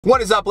What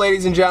is up,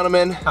 ladies and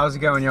gentlemen? How's it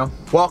going, yo?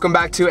 Welcome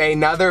back to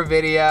another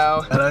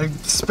video. Got a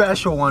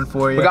special one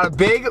for you. We got a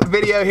big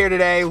video here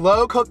today.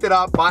 Lo cooked it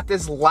up, bought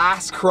this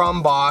last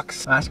Crumb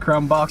box. Last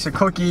Crumb box of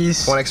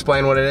cookies. Want to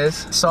explain what it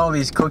is? Saw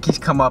these cookies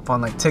come up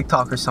on like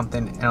TikTok or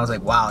something, and I was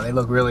like, wow, they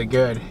look really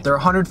good. They're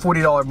a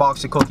 $140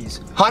 box of cookies.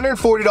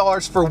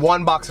 $140 for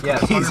one box of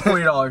cookies. Yeah,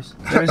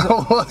 $140. There's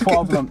 12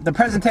 of them. The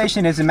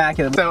presentation is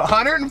immaculate. So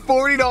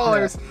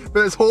 $140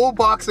 for this whole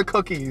box of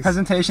cookies.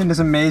 Presentation is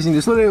amazing.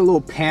 There's literally a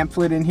little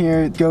pamphlet in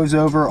here. It goes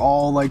over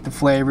all like the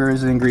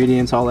flavors, the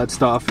ingredients, all that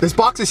stuff. This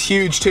box is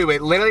huge too.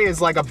 It literally is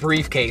like a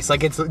briefcase.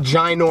 Like, it's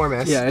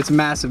ginormous. Yeah, it's a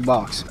massive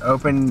box.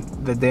 Open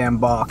the damn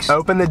box.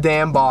 Open the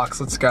damn box.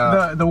 Let's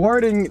go. The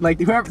wording, like,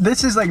 whoever,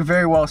 this is like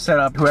very well set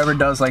up. Whoever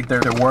does like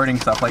their wording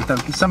stuff, like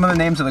some of the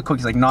names of the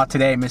cookies, like not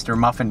today, Mr.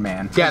 Muffin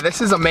Man. Yeah, this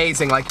is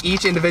amazing. Like,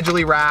 each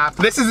individually wrapped.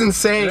 This is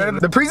insane.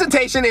 The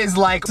presentation is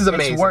like, this is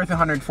amazing. It's worth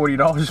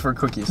 $140 for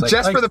cookies. Like,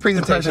 just for the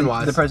presentation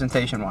wise. The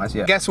presentation wise,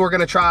 yeah. Guess we're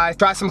gonna try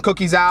some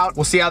cookies out.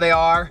 We'll see how they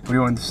are. What do you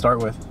want to start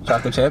with?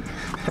 Chocolate chip?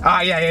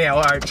 Yeah.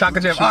 All right,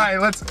 chocolate chip. All right,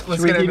 let's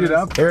get into it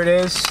up. Here it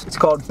is. It's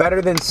called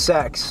Better Than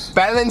Sex.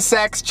 Better Than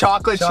Sex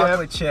chocolate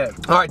chip.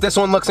 All right, this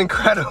one looks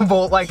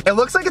incredible. Like, it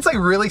looks like it's like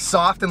really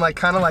soft and like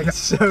kind of like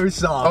so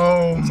soft.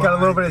 Oh, it's got a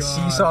little bit of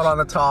sea salt on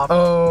the top.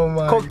 Oh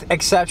my. Cooked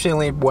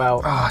exceptionally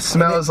well. Oh,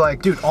 smells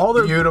like, dude, all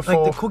the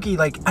beautiful. Like the cookie,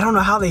 like I don't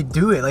know how they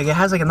do it. Like it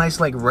has like a nice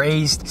like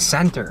raised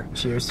center.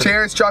 Cheers.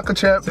 Cheers, chocolate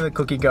chip. To the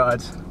cookie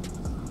gods.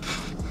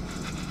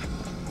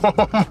 Oh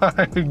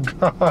my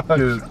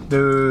god.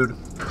 Dude.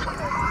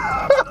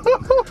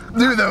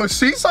 Dude, the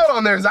sea salt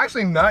on there is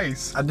actually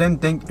nice. I didn't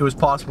think it was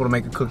possible to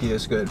make a cookie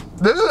this good.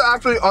 This is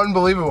actually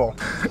unbelievable.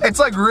 It's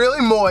like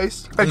really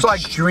moist. It's like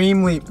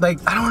extremely, like,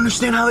 I don't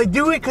understand how they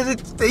do it because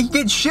they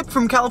get shipped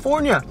from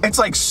California. It's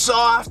like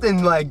soft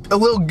and like a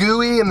little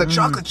gooey, and the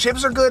chocolate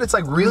chips are good. It's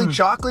like really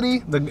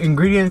chocolatey. The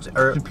ingredients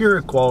are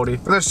superior quality.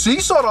 The sea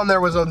salt on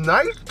there was a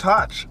nice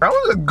touch. That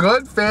was a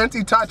good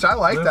fancy touch. I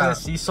like that.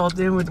 Sea salt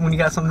in when you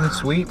got something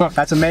sweet.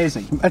 That's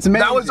amazing. That's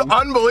amazing. That was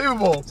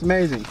unbelievable. It's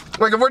amazing.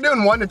 Like, if we're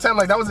doing 1 to 10,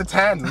 like that was a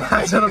 10.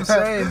 That's what I'm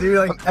saying, dude.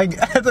 Like,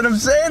 that's what I'm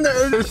saying.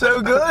 They're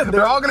so good.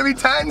 They're all gonna be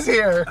 10s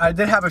here. I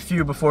did have a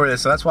few before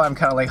this, so that's why I'm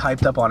kind of like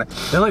hyped up on it.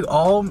 They're like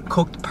all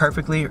cooked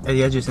perfectly at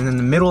the edges, and then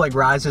the middle like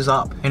rises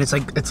up, and it's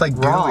like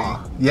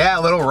raw. Gooey. Yeah,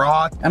 a little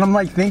raw. And I'm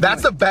like thinking,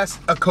 that's the best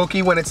a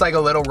cookie when it's like a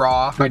little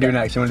raw. What do we do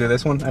next? You want to do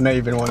this one? I know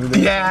you've been wanting to do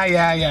this.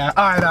 Yeah.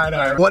 All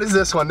right. What is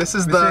this one? This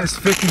is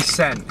 50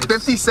 cent.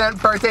 50 cent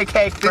birthday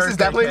cake. This is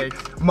definitely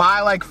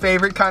my like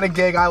favorite kind of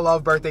gig. I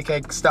love birthday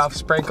cake stuff.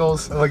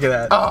 Sprinkles. Look at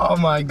that. Oh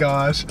my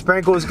gosh.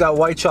 Sprinkles got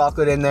white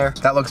chocolate in there.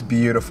 That looks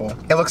beautiful.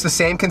 It looks the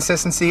same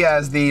consistency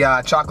as the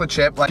chocolate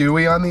chip, like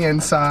gooey on the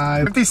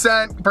inside. 50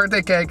 cent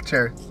birthday cake.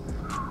 Cheers.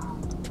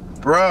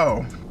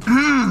 Bro.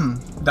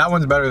 That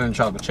one's better than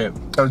chocolate chip.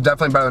 That was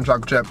definitely better than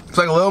chocolate chip. It's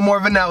like a little more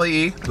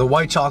vanilla-y. The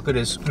white chocolate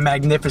is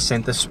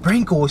magnificent. The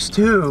sprinkles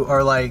too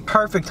are like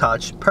perfect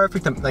touch,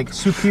 perfect, like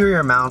superior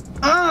amount.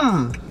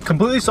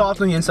 Completely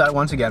soft on the inside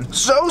once again.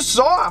 So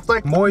soft,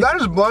 like moist. That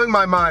is blowing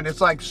my mind. It's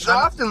like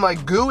soft and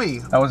like gooey.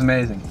 That was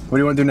amazing. What do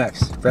you want to do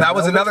next? That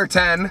was another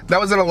 10. That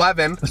was an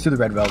 11. Let's do the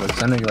red velvet,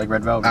 'cause I know you like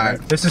red velvet. All right.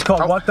 Right? This is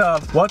called what the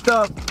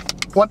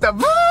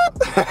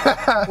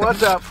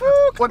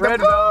red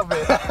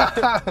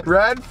velvet.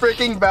 Red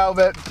freaking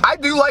velvet. I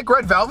do like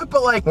red velvet,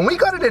 but like when we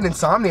got it in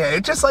Insomnia,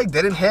 it just like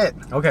didn't hit.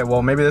 Okay,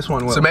 well maybe this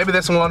one will. So maybe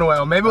this one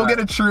will. Maybe we'll get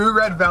a true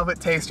red velvet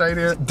taste right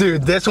here.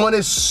 Dude, this one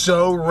is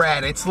so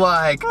red. It's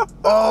like,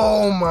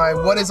 oh my,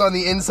 what is on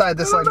the inside?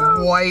 This like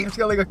white. It's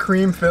got like a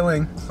cream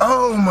filling.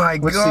 Oh my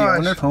gosh. Let's see, I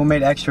wonder if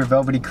homemade extra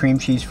velvety cream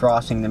cheese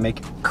frosting to make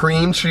it.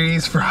 Cream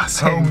cheese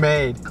frosting.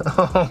 Homemade.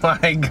 Oh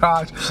my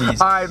gosh.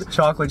 Jesus. All right.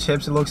 Chocolate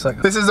chips, it looks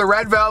like. This is the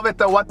red velvet,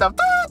 the what the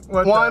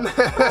one.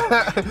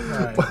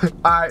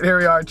 All right, here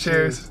we are.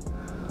 Cheers.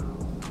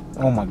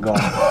 Oh my god.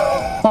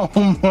 Oh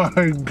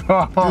my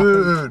god.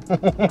 Dude.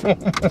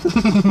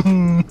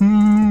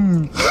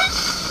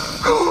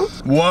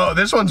 Whoa,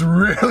 this one's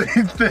really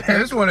thick.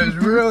 This one is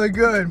really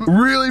good.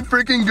 Really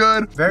freaking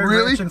good. Very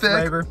really rich in thick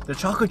flavor. The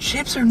chocolate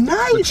chips are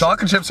nice. The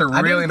chocolate chips are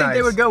really nice. I didn't think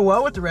they would go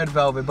well with the red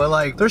velvet, but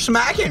like, they're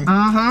smacking.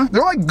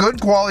 They're like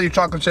good quality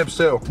chocolate chips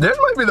too. This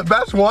might be the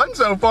best one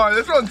so far.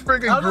 This one's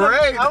freaking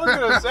great. I was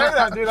gonna say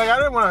that, dude. Like, I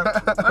didn't want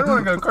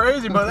to go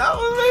crazy, but that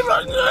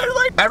was good.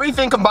 Like,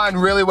 everything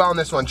combined really well in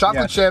this one.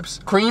 Chocolate chips,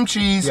 cream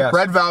cheese,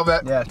 red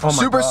velvet. Yes. Oh my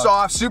super God.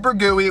 Soft, super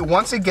gooey.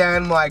 Once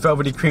again, like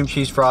velvety cream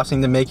cheese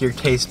frosting to make your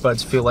taste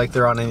buds feel like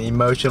they're on an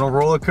emotional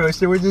roller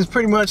coaster, which is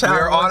pretty much how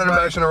we're on an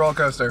emotional roller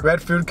coaster.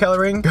 Red food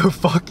coloring, go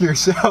fuck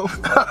yourself.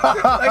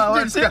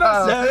 Like, dude,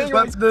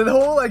 like, the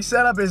whole like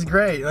setup is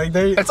great. Like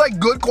it's like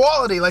good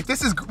quality. Like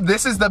this is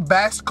the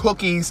best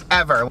cookies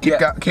ever.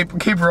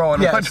 Keep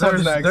rolling. Yeah, What's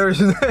next?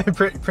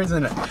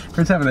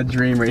 Prince having a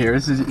dream right here.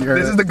 This is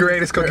the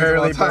greatest cookie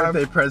early of all time.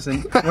 Birthday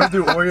present. You want to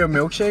do Oreo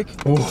milkshake?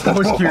 I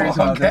was curious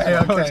about this.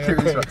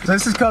 So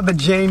this is called the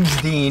James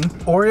Dean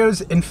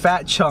Oreos in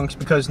fat chunks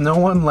because no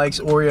one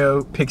likes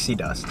Oreo pixie pixie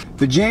dust.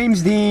 The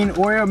James Dean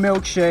Oreo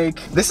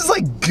milkshake. This is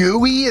like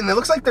gooey, and it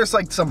looks like there's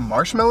like some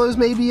marshmallows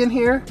maybe in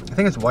here. I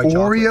think it's white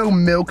chocolate. Oreo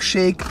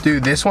milkshake.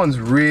 Dude, this one's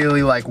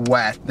really like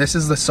wet. This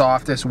is the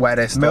softest,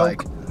 wettest.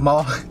 Milk,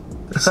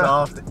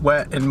 soft,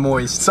 wet, and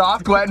moist.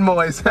 Soft, wet, and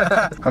moist.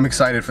 I'm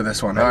excited for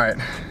this one. All right,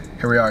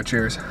 here we are.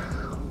 Cheers.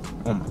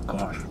 Oh my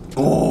gosh.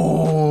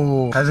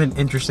 Oh, has an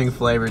interesting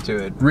flavor to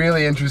it.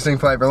 Really interesting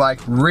flavor, like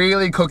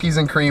really cookies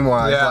and cream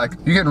wise. Yeah. Like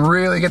you can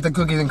really get the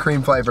cookies and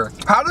cream flavor.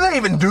 How do they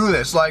even do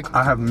this? Like,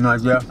 I have no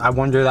idea. I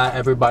wonder that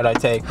every bite I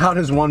take. How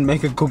does one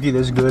make a cookie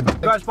this good? You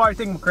guys probably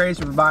think I'm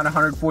crazy for buying a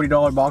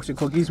 $140 box of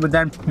cookies, but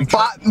then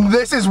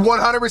this is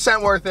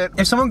 100% worth it.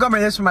 If someone got me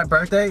this for my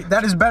birthday,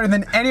 that is better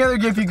than any other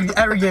gift you could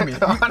ever give me.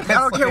 I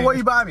don't care what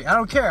you buy me. I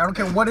don't care. I don't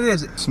care what it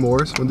is.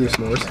 S'mores? We'll do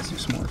s'mores. Let's do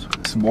s'mores.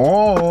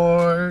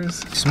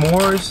 S'mores.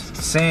 S'mores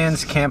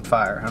sans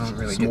campfire. I don't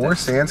really get S'mores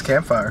sans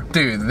campfire.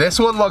 Dude, this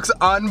one looks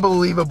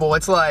unbelievable.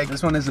 It's like...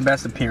 This one is the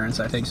best appearance,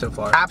 I think, so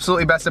far.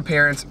 Absolutely best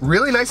appearance.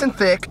 Really nice and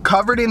thick.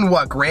 Covered in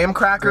what? Graham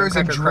crackers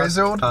and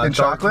drizzled in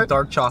chocolate?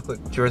 Dark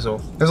chocolate drizzle.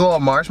 There's a little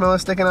marshmallow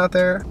sticking out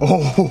there.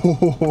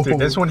 Oh. Dude,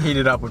 this one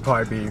heated up would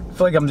probably be... I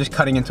feel like I'm just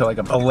cutting into like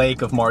a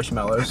lake of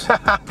marshmallows.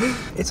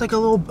 It's like a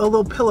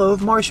little pillow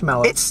of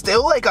marshmallow. It's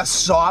still like a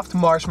soft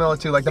marshmallow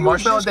too. Like the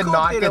marshmallow did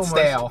not get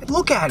stale.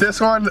 Look at it.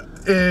 This one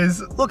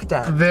is... Look at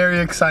that. Very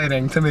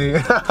exciting to me.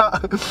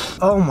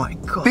 Oh my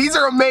god. These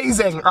are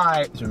amazing. All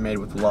right. These are made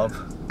with love.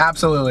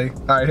 Absolutely.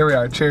 All right, here we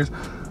are. Cheers.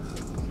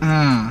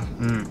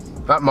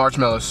 That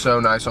marshmallow is so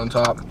nice on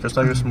top. Just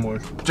like a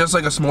s'more. Just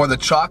like a s'more. The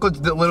chocolate's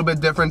a little bit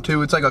different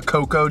too. It's like a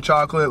cocoa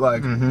chocolate.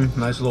 Like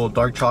nice little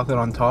dark chocolate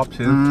on top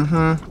too.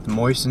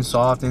 Moist and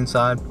soft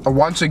inside.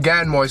 Once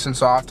again, moist and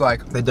soft.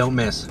 Like they don't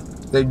miss.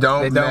 They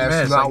don't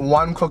miss. Not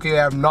one cookie they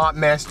have not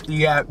missed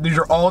yet. These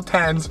are all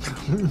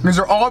 10s. These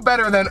are all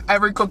better than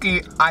every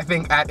cookie, I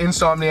think, at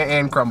Insomnia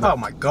and Crumb. Oh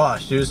my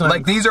gosh, dude.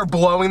 Like, these are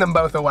blowing them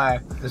both away.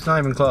 It's not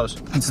even close.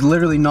 It's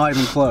literally not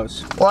even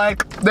close.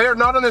 Like, they're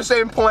not on the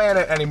same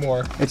planet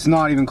anymore. It's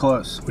not even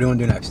close. What do you want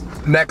to do next?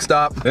 Next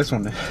up. This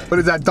one. What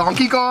is that,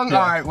 Donkey Kong? Yeah.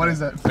 All right, what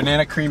is it?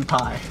 Banana cream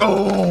pie.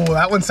 Oh,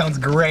 that one sounds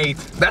great.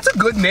 That's a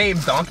good name,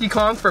 Donkey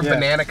Kong for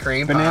banana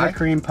cream pie. Banana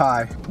cream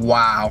pie.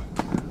 Wow.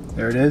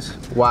 There it is.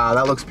 Wow,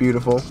 that looks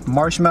beautiful.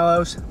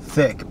 Marshmallows,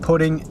 thick.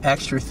 Pudding,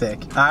 extra thick.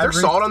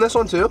 There's salt on this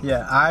one too?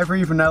 Yeah,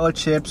 ivory, vanilla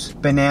chips,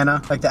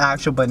 banana, like the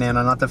actual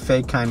banana, not the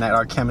fake kind that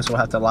our chemists will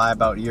have to lie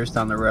about years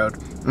down the road.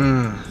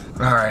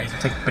 All right.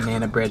 It's like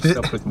banana bread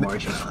stuffed with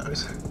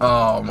marshmallows.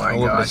 Oh my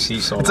gosh.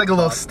 Sea salt. It's like a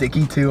little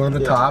sticky too on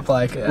the top.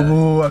 Like,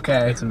 ooh,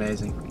 okay. It's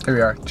amazing. Here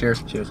we are.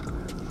 Cheers. Cheers.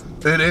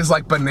 It is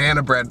like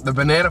banana bread. The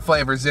banana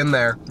flavor's in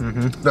there.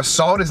 The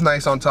salt is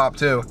nice on top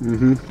too.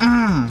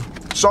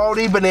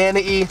 Salty,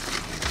 banana-y,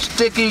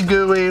 sticky,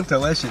 gooey.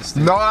 Delicious.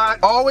 Dude. Not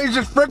always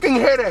just freaking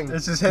hitting.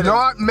 It's just hitting.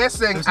 Not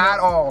missing at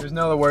all. There's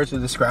no other words to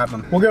describe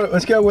them.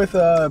 Let's go with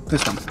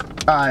this one.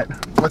 All right,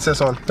 what's this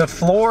one? The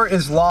floor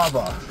is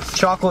lava.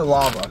 Chocolate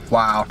lava.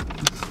 Wow.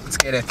 Let's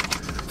get it.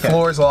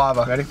 Floor is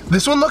lava. Ready?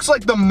 This one looks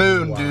like the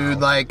moon, dude.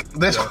 Like,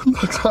 this one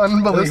looks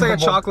unbelievable. It looks like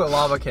a chocolate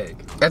lava cake.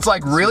 It's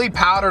like really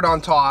powdered on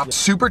top,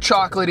 super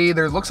chocolatey.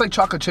 There looks like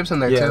chocolate chips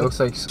in there too. Yeah, it looks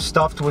like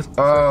stuffed with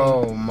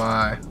oh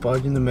my.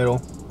 Fudge in the middle.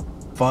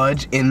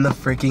 Fudge in the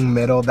freaking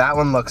middle. That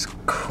one looks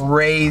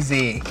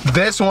crazy.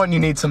 This one you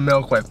need some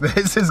milk with.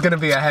 This is gonna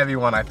be a heavy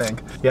one, I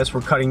think. Yes, we're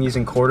cutting these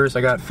in quarters.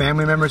 I got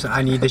family members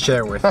I need to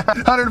share with.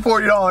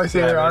 $140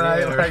 here, all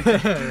right? Like,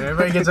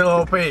 everybody gets a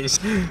little piece.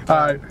 All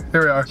right,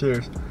 here we are.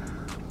 Cheers.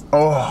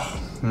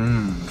 Oh.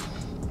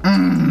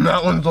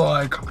 That one's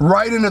like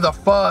right into the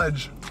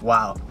fudge.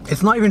 Wow.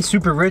 It's not even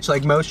super rich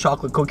like most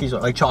chocolate cookies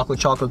are, like chocolate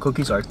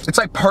cookies are. It's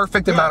like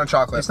perfect amount of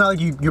chocolate. It's not like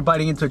you're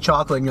biting into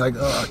chocolate and you're like,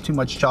 oh, too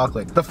much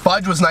chocolate. The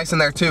fudge was nice in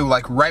there too.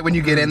 Like right when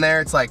you get in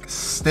there, it's like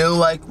still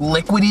like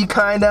liquidy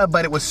kinda,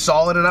 but it was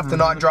solid enough to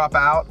not drop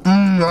out.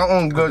 That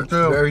one's good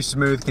too. Very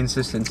smooth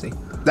consistency.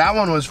 That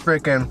one was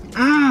freaking,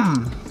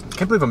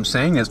 I can't believe I'm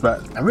saying this,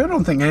 but I really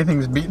don't think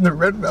anything's beating the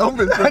red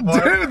velvet so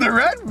far. Dude, the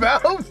red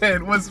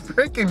velvet was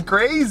freaking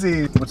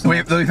crazy.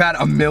 We've had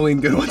a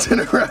million good ones in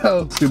a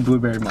row. Let's do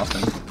blueberry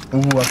muffin.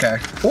 Ooh, okay.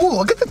 Ooh,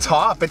 look at the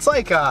top. It's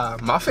like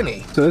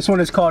muffin-y. So this one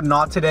is called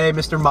Not Today,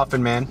 Mr.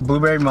 Muffin Man.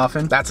 Blueberry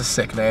muffin. That's a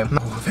sick name.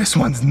 Oh, this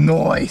one's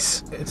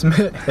nice.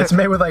 It's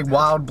made with like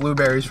wild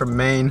blueberries from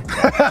Maine.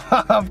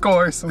 Of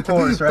course,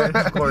 right?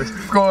 Of course.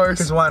 Of course.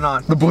 Because why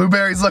not? The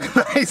blueberries look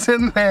nice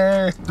in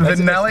there.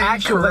 Vanilla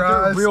actual, crust.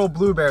 like, they're real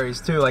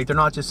blueberries too. Like they're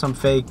not just some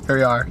fake. Here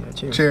we are. Yeah,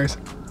 cheers. Cheers.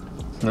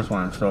 This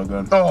one is so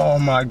good. Oh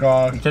my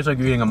god. It's just like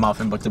you're eating a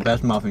muffin, but the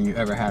best muffin you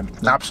ever had.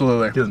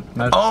 Absolutely. Dude.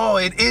 Oh,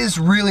 it is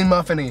really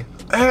muffin-y.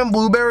 And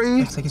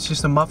blueberry. It's like it's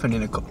just a muffin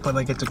in a but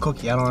like it's a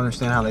cookie. I don't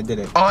understand how they did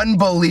it.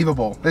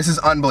 Unbelievable. This is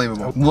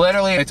unbelievable.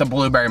 Literally, it's a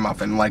blueberry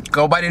muffin. Like,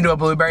 go bite into a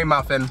blueberry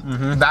muffin.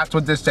 That's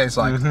what this tastes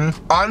like.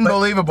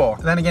 Unbelievable.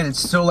 But then again, it's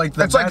still like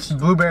the best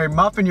blueberry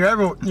muffin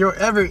you'll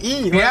ever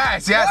eat. Like,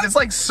 yes. What? It's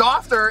like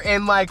softer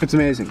and like. It's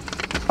amazing.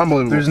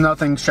 Unbelievable. There's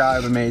nothing shy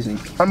of amazing.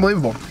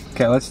 Unbelievable.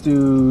 Okay, let's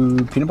do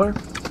peanut butter.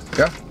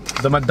 Yeah.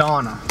 The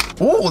Madonna.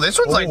 Ooh, this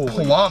one's like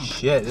Holy plump.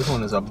 shit, this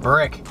one is a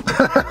brick.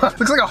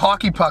 Looks like a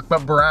hockey puck,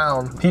 but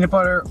brown. Peanut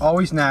butter,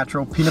 always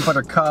natural. Peanut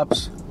butter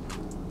cups.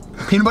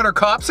 Peanut butter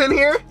cups in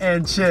here?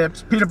 And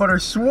chips. Peanut butter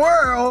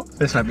swirl.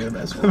 This might be the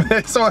best one.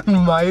 This one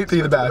might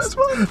be the best.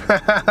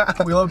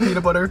 We love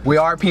peanut butter. We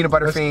are peanut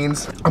butter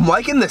fiends. I'm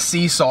liking the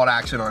sea salt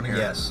action on here.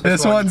 Yes.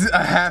 This one's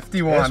a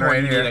hefty one This right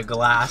one you here. need a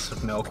glass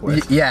of milk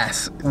with.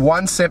 Yes.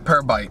 1 sip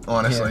per bite,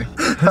 honestly.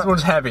 Yeah. This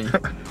one's heavy.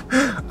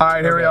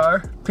 Alright, here we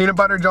are. Peanut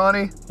butter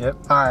Johnny. Yep.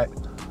 Alright.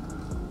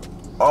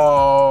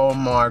 Oh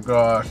my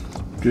gosh.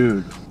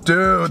 Dude.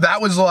 Dude,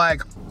 that was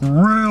like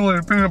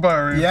really peanut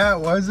buttery. Yeah, it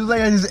was. It was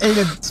like I just ate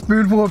a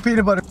spoonful of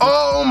peanut butter.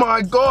 Oh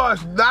my gosh,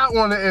 that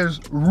one is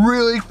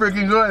really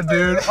freaking good,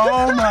 dude.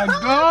 Oh my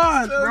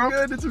gosh, So bro.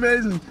 good, it's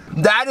amazing.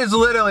 That is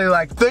literally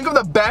like, think of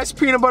the best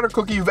peanut butter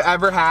cookie you've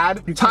ever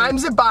had,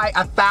 times it by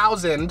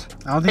 1,000,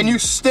 and you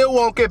still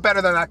won't get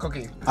better than that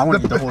cookie. I want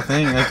to eat the whole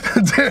thing. Like,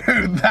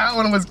 Dude, that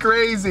one was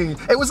crazy.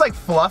 It was like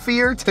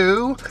fluffier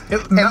too.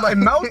 it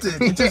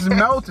melted. It just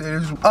melted. It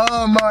was,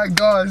 Oh my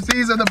gosh,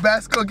 these are the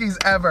best cookies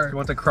ever. you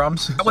want the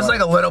crumbs? That was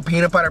like a little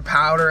peanut butter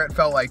powder, it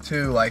felt like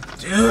too. Like,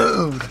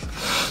 dude,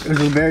 It was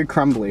very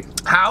crumbly.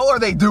 how are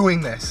they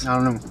doing this? I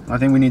don't know. I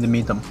think we need to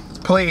meet them.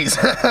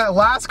 Please,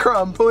 last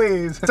crumb,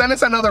 please. Send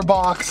us another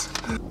box.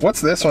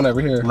 What's this one over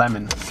here?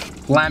 Lemon.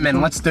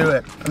 Lemon, let's do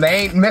it.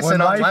 They ain't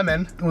missing on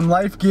lemon. When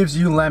life gives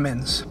you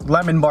lemons.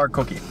 Lemon bar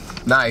cookie.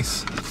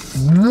 Nice.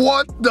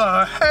 What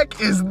the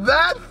heck is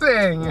that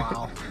thing?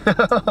 Wow.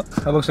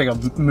 That looks like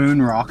a moon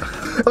rock.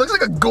 It looks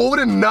like a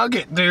golden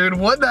nugget, dude.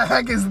 What the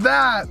heck is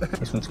that?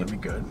 This one's gonna be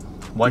good.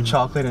 White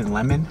chocolate and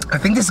lemon. I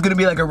think this is gonna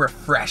be like a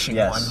refreshing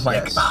Yes, one.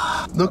 Like,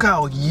 yes. Look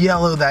how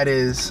yellow that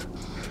is.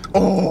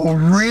 Oh,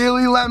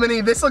 really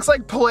lemony. This looks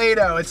like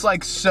Play-Doh. It's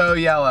like so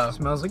yellow.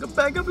 Smells like a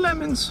bag of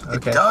lemons.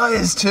 Okay. It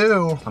does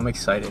too. I'm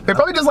excited. They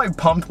probably just like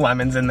pumped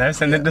lemons in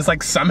this and then just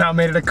like somehow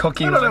made it a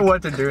cookie. I don't know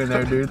what they're doing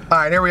there, dude. All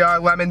right, here we are,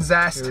 lemon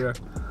zest. Here we are.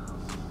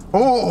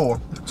 Oh,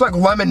 it's like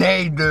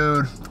lemonade,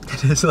 dude.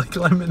 It is like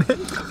lemonade.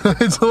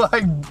 It's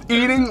like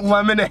eating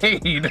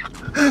lemonade. In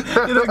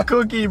a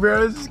cookie,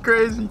 bro. This is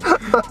crazy. None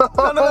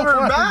of them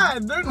are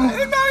bad. They're not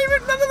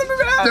even, none of them are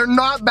bad. They're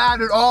not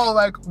bad at all.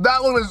 Like,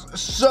 that one is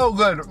so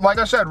good. Like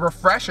I said,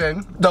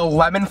 refreshing. The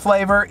lemon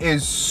flavor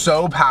is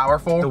so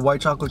powerful. The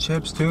white chocolate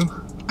chips, too.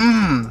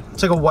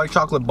 It's like a white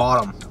chocolate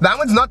bottom. That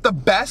one's not the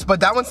best, but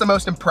that one's the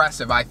most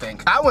impressive, I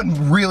think. That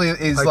one really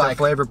is Like the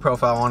flavor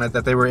profile on it,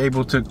 that they were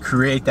able to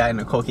create that in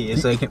a cookie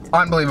is like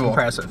unbelievable.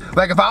 impressive.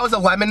 Like, if I was a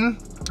lemon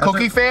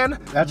cookie fan,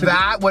 that's a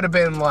that would have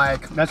been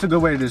like, That's a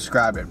good way to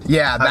describe it.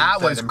 yeah, that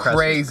was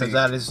crazy.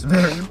 That is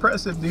very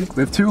impressive, dude.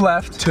 We have 2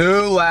 left. 2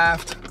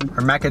 left.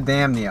 Or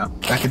macadamia.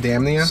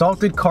 Macadamia?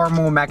 Salted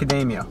caramel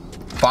macadamia.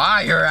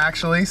 Fire,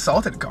 actually.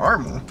 Salted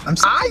caramel.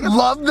 I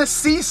love the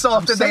sea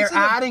salt that they're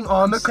adding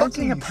on the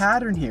cookies. a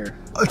pattern here.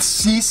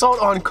 Sea salt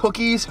on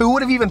cookies? Who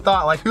would have even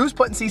thought? Like, who's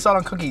putting sea salt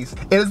on cookies?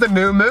 It is the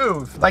new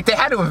move. Like, they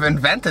had to have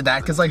invented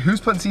that, because, like, who's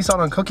putting sea salt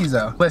on cookies,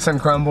 though? Listen,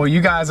 Crumble, you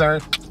guys are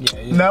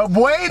no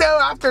bueno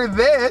after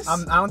this. I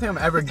don't think I'm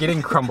ever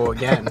getting crumble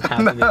again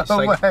after this. No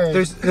Like, way.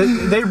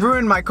 they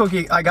ruined my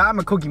cookie. Like, I'm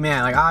a cookie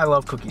man. Like, I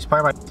love cookies.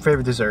 Probably my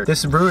favorite dessert.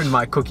 This ruined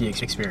my cookie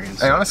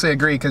experience. I honestly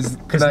agree, because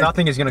like,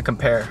 nothing is gonna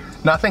compare.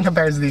 nothing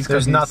compares to these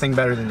There's cookies. nothing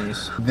better than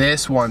these.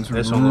 This one's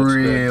This one looks good.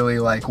 really,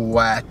 like,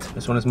 wet.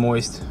 This one is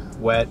moist,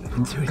 wet.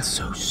 Dude, it's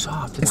so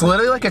soft. It's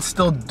literally like it's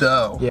still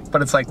dough, Yeah.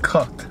 but it's, like,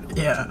 cooked.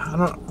 Yeah, I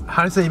don't.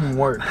 How does that even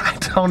work? I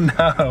don't know.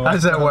 How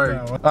does that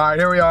work? All right,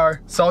 here we are.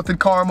 Salted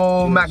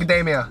caramel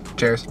macadamia.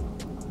 Cheers.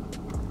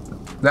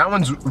 That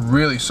one's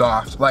really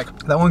soft. Like,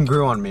 That one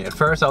grew on me. At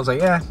first, I was like,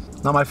 yeah,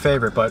 not my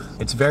favorite, but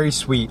it's very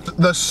sweet.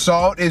 the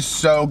salt is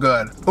so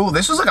good. Ooh,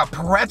 this is like a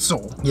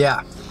pretzel.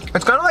 Yeah.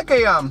 It's kind of like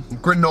a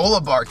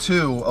granola bar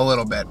too, a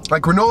little bit.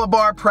 Like granola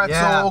bar, pretzel,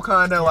 Yeah.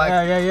 kind of like.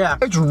 Yeah.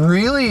 It's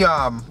really,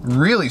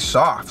 really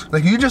soft.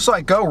 Like you just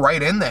like go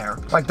right in there.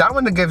 Like that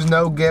one that gives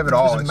no give at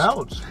all. It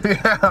melts.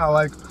 Yeah,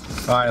 like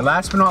All right,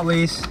 last but not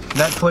least,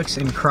 Netflix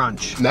and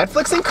Crunch.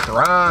 Netflix and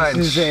Crunch.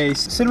 This is a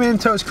cinnamon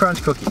toast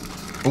crunch cookie.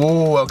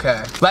 Ooh,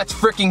 okay. Let's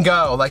freaking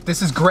go. Like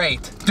this is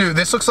great. Dude,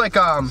 this looks like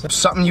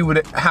something you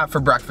would have for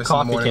breakfast in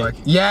the Coffee morning. cake.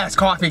 Like, yes,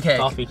 coffee cake.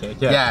 Coffee cake,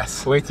 yeah.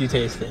 Yes. Wait till you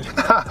taste it.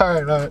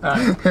 all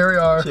right. Here we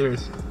are.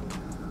 Cheers.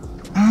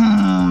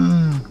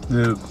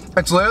 Dude.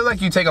 It's literally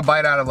like you take a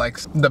bite out of like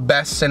the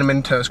best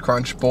cinnamon toast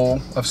crunch bowl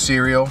of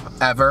cereal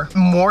ever.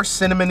 More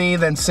cinnamony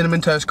than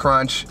cinnamon toast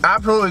crunch.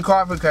 Absolutely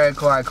coffee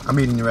cake like. I'm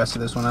eating the rest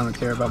of this one. I don't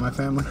care about my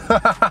family.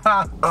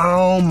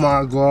 Oh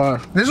my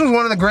god. This was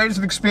one of the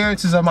greatest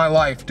experiences of my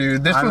life,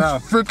 dude. This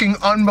was freaking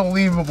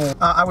unbelievable.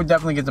 I would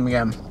definitely get them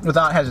again,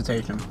 without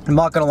hesitation. I'm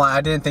not gonna lie,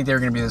 I didn't think they were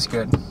gonna be this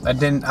good.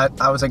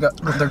 I was like,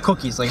 they're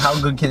cookies, like how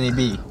good can they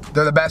be?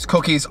 They're the best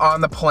cookies on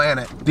the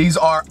planet. These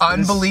are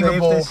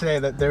unbelievable. It's safe to say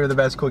that they're the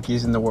best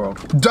cookies in the world.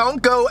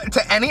 Don't go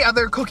to any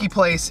other cookie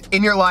place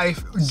in your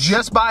life.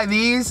 Just buy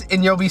these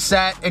and you'll be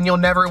set and you'll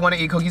never want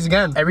to eat cookies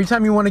again. Every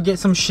time you want to get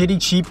some shitty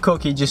cheap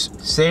cookie, just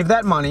save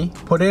that money,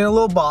 put it in a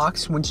little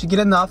box. Once you get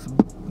enough,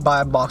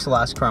 buy a box of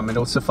last Crumb.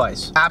 It'll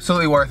suffice.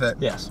 Absolutely worth it.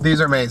 Yes.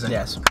 These are amazing.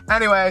 Yes.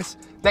 Anyways,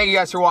 thank you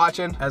guys for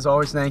watching. As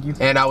always, thank you.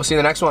 And I will see you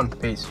in the next one.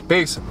 Peace.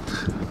 Peace.